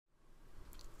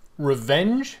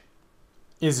Revenge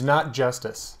is not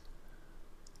justice.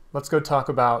 Let's go talk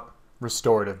about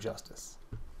restorative justice.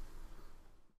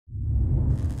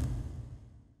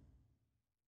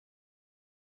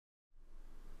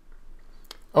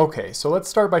 Okay, so let's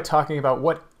start by talking about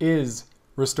what is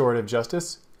restorative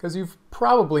justice, because you've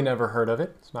probably never heard of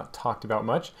it. It's not talked about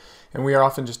much, and we are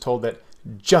often just told that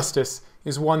justice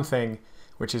is one thing,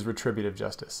 which is retributive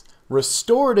justice.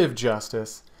 Restorative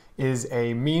justice is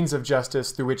a means of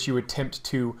justice through which you attempt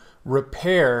to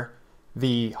repair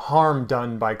the harm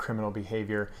done by criminal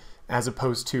behavior, as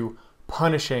opposed to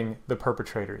punishing the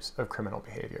perpetrators of criminal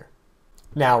behavior.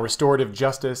 Now, restorative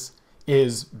justice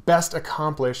is best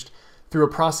accomplished through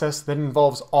a process that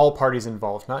involves all parties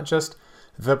involved, not just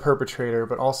the perpetrator,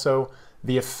 but also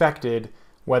the affected,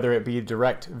 whether it be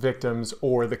direct victims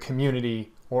or the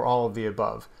community or all of the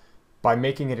above. By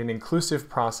making it an inclusive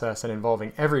process and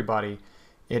involving everybody,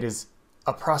 it is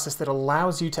a process that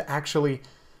allows you to actually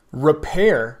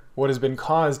repair what has been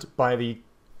caused by the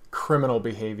criminal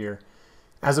behavior,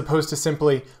 as opposed to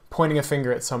simply pointing a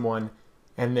finger at someone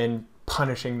and then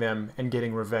punishing them and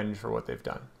getting revenge for what they've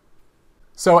done.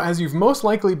 So as you've most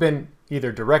likely been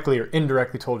either directly or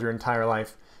indirectly told your entire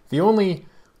life, the only,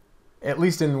 at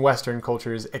least in Western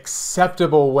cultures,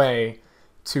 acceptable way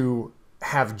to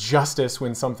have justice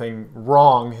when something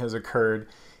wrong has occurred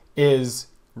is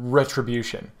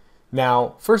retribution.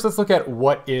 Now, first let's look at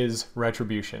what is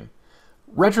retribution.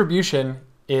 Retribution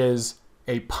is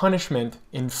a punishment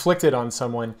inflicted on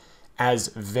someone as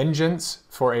vengeance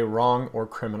for a wrong or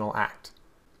criminal act.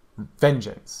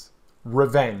 Vengeance,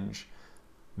 revenge.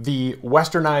 The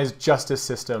westernized justice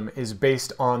system is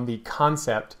based on the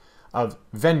concept of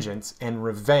vengeance and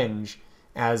revenge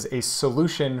as a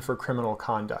solution for criminal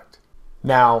conduct.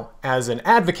 Now, as an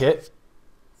advocate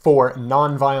for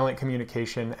nonviolent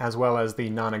communication as well as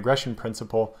the non-aggression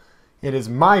principle, it is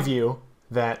my view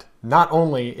that not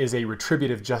only is a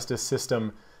retributive justice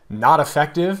system not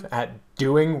effective at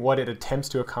doing what it attempts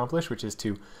to accomplish, which is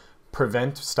to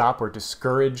prevent, stop, or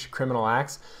discourage criminal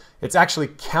acts, it's actually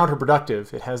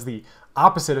counterproductive. It has the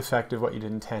opposite effect of what you'd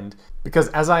intend. Because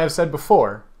as I have said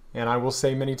before, and I will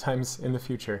say many times in the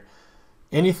future,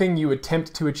 anything you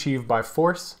attempt to achieve by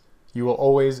force, you will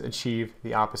always achieve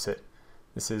the opposite.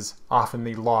 This is often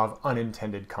the law of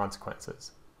unintended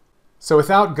consequences. So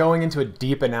without going into a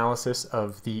deep analysis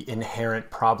of the inherent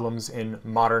problems in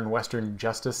modern Western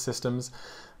justice systems,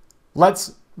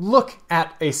 let's look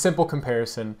at a simple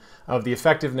comparison of the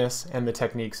effectiveness and the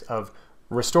techniques of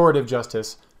restorative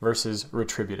justice versus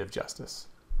retributive justice.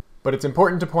 But it's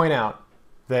important to point out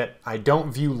that I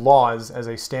don't view laws as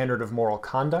a standard of moral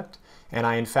conduct, and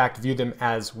I in fact view them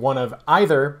as one of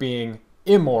either being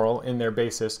immoral in their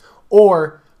basis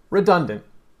or redundant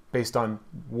based on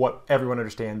what everyone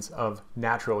understands of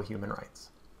natural human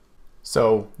rights.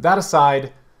 So that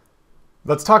aside,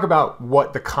 let's talk about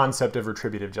what the concept of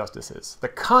retributive justice is. The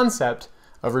concept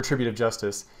of retributive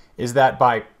justice is that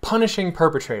by punishing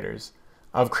perpetrators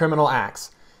of criminal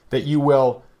acts, that you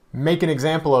will make an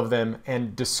example of them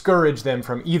and discourage them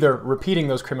from either repeating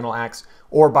those criminal acts,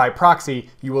 or by proxy,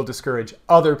 you will discourage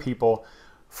other people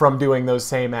from doing those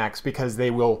same acts because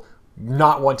they will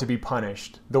not want to be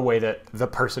punished the way that the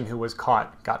person who was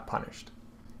caught got punished.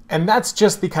 And that's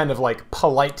just the kind of like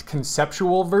polite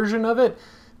conceptual version of it,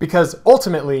 because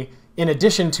ultimately, in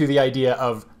addition to the idea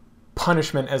of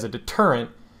punishment as a deterrent,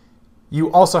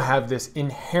 you also have this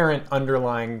inherent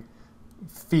underlying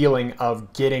feeling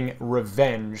of getting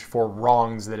revenge for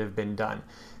wrongs that have been done.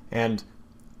 And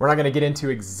we're not going to get into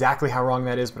exactly how wrong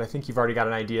that is, but I think you've already got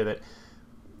an idea that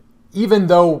even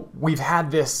though we've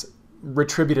had this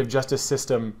retributive justice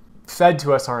system fed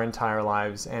to us our entire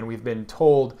lives, and we've been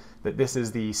told that this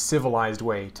is the civilized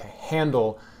way to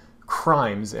handle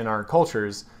crimes in our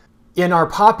cultures, in our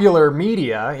popular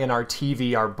media, in our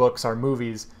TV, our books, our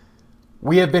movies,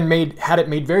 we have had it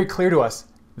made very clear to us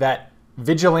that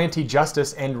vigilante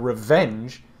justice and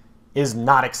revenge is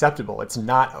not acceptable. It's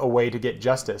not a way to get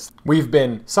justice. We've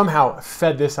been somehow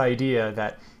fed this idea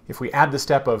that if we add the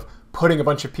step of putting a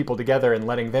bunch of people together and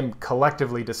letting them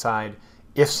collectively decide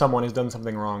if someone has done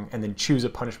something wrong and then choose a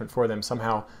punishment for them,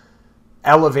 somehow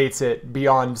elevates it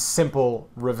beyond simple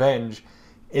revenge,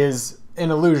 is an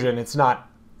illusion. It's not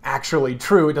actually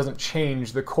true. It doesn't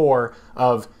change the core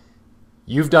of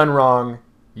you've done wrong,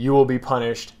 you will be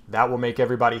punished, that will make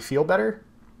everybody feel better.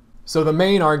 So the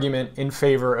main argument in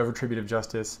favor of retributive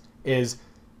justice is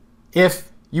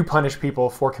if you punish people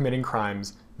for committing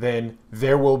crimes, then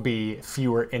there will be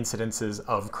fewer incidences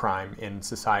of crime in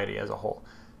society as a whole.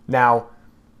 Now,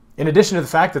 in addition to the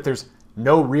fact that there's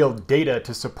no real data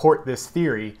to support this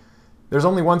theory, there's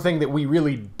only one thing that we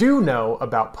really do know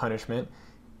about punishment,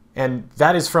 and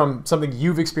that is from something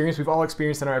you've experienced, we've all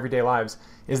experienced in our everyday lives,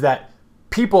 is that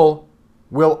people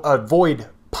will avoid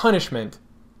punishment,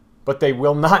 but they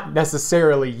will not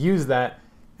necessarily use that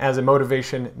as a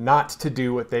motivation not to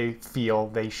do what they feel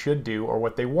they should do or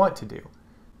what they want to do.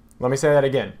 Let me say that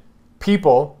again.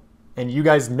 People, and you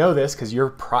guys know this because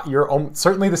you're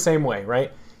certainly the same way,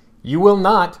 right? You will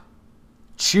not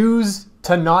choose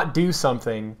to not do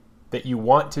something that you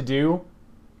want to do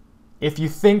if you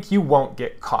think you won't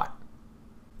get caught.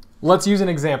 Let's use an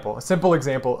example, a simple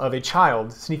example of a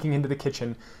child sneaking into the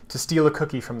kitchen to steal a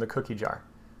cookie from the cookie jar.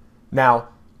 Now,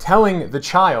 telling the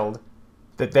child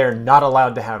that they're not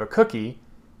allowed to have a cookie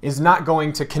is not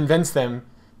going to convince them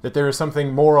that there is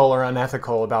something moral or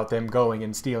unethical about them going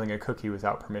and stealing a cookie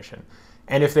without permission.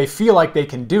 And if they feel like they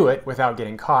can do it without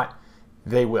getting caught,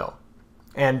 they will.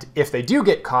 And if they do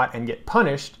get caught and get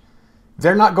punished,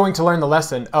 they're not going to learn the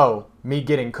lesson, oh, me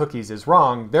getting cookies is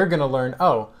wrong. They're going to learn,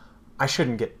 oh, I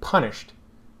shouldn't get punished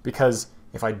because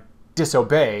if I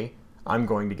disobey, I'm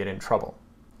going to get in trouble.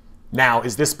 Now,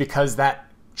 is this because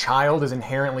that child is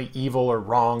inherently evil or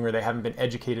wrong, or they haven't been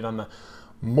educated on the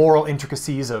moral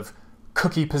intricacies of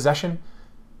cookie possession?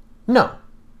 No.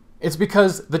 It's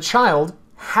because the child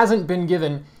hasn't been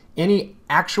given any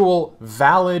actual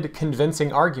valid,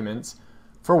 convincing arguments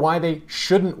for why they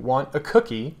shouldn't want a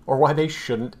cookie or why they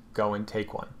shouldn't go and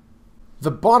take one. The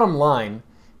bottom line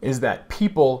is that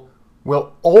people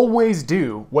will always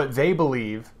do what they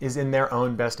believe is in their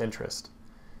own best interest.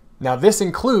 Now, this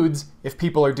includes if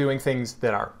people are doing things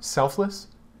that are selfless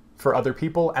for other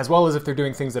people, as well as if they're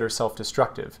doing things that are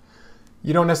self-destructive.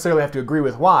 You don't necessarily have to agree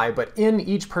with why, but in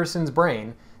each person's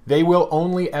brain, they will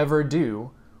only ever do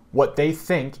what they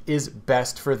think is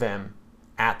best for them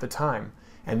at the time.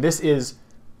 And this is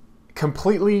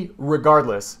completely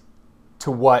regardless to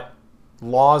what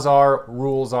laws are,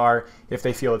 rules are, if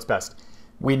they feel it's best.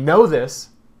 We know this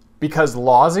because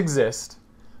laws exist,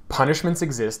 punishments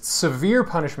exist, severe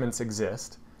punishments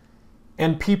exist,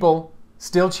 and people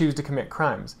still choose to commit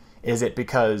crimes. Is it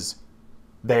because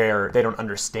they don't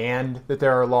understand that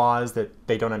there are laws, that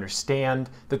they don't understand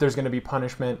that there's going to be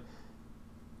punishment?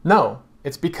 No,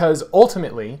 it's because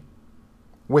ultimately,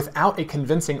 without a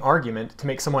convincing argument to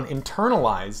make someone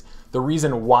internalize the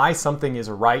reason why something is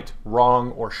right,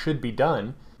 wrong, or should be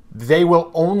done, they will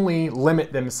only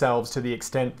limit themselves to the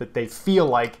extent that they feel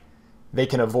like they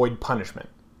can avoid punishment.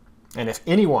 And if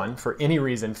anyone, for any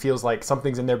reason, feels like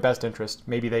something's in their best interest,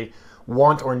 maybe they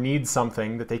want or need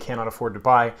something that they cannot afford to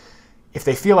buy, if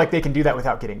they feel like they can do that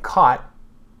without getting caught,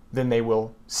 then they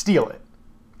will steal it.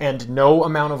 And no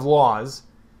amount of laws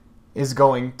is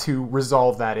going to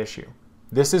resolve that issue.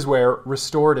 This is where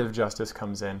restorative justice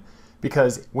comes in,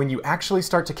 because when you actually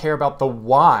start to care about the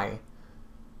why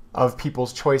of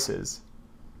people's choices,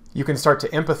 you can start to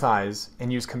empathize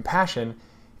and use compassion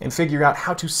and figure out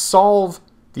how to solve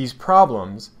these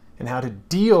problems and how to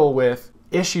deal with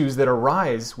issues that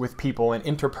arise with people and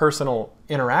interpersonal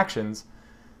interactions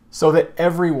so that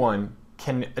everyone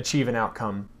can achieve an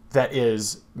outcome that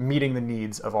is meeting the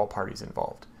needs of all parties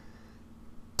involved.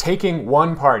 Taking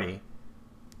one party,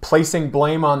 placing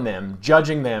blame on them,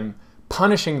 judging them,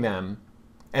 punishing them,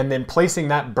 and then placing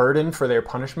that burden for their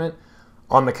punishment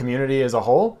on the community as a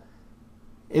whole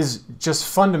is just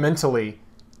fundamentally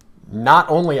not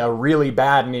only a really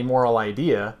bad and immoral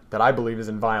idea that I believe is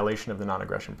in violation of the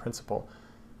non-aggression principle,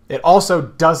 it also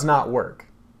does not work.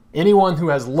 Anyone who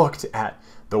has looked at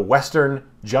the Western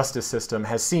justice system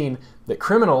has seen that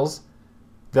criminals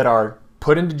that are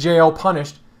put into jail,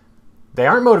 punished, they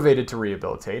aren't motivated to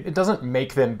rehabilitate. It doesn't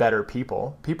make them better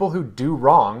people. People who do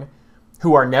wrong,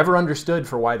 who are never understood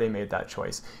for why they made that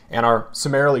choice, and are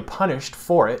summarily punished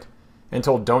for it and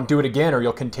told, don't do it again or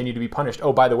you'll continue to be punished.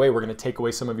 Oh, by the way, we're going to take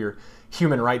away some of your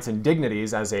human rights and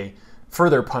dignities as a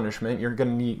further punishment. You're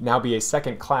going to now be a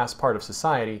second-class part of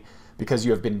society because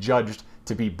you have been judged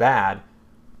to be bad.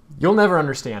 You'll never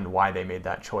understand why they made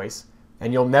that choice,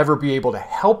 and you'll never be able to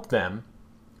help them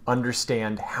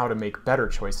understand how to make better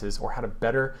choices or how to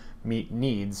better meet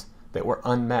needs that were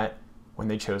unmet when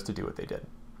they chose to do what they did.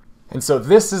 And so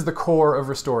this is the core of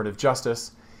restorative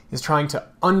justice, is trying to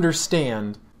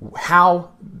understand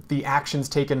how the actions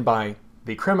taken by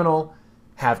the criminal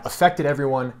have affected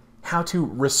everyone, how to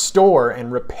restore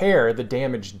and repair the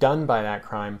damage done by that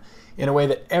crime in a way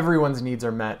that everyone's needs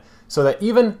are met, so that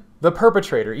even the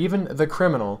perpetrator, even the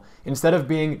criminal, instead of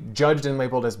being judged and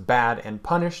labeled as bad and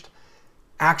punished,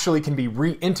 actually can be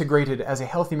reintegrated as a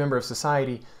healthy member of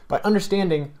society by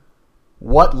understanding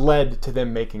what led to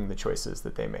them making the choices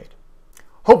that they made.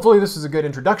 Hopefully this was a good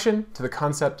introduction to the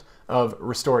concept of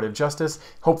restorative justice.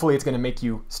 Hopefully it's going to make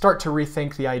you start to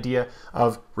rethink the idea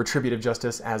of retributive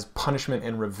justice as punishment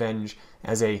and revenge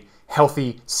as a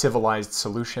healthy, civilized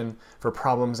solution for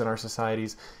problems in our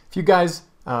societies. If you guys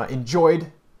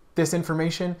enjoyed this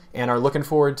information and are looking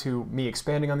forward to me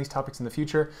expanding on these topics in the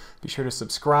future, be sure to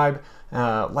subscribe,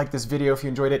 like this video if you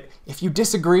enjoyed it. If you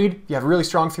disagreed, if you have really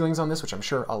strong feelings on this, which I'm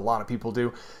sure a lot of people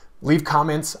do, leave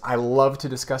comments. I love to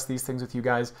discuss these things with you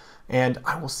guys, and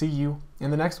I will see you in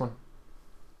the next one.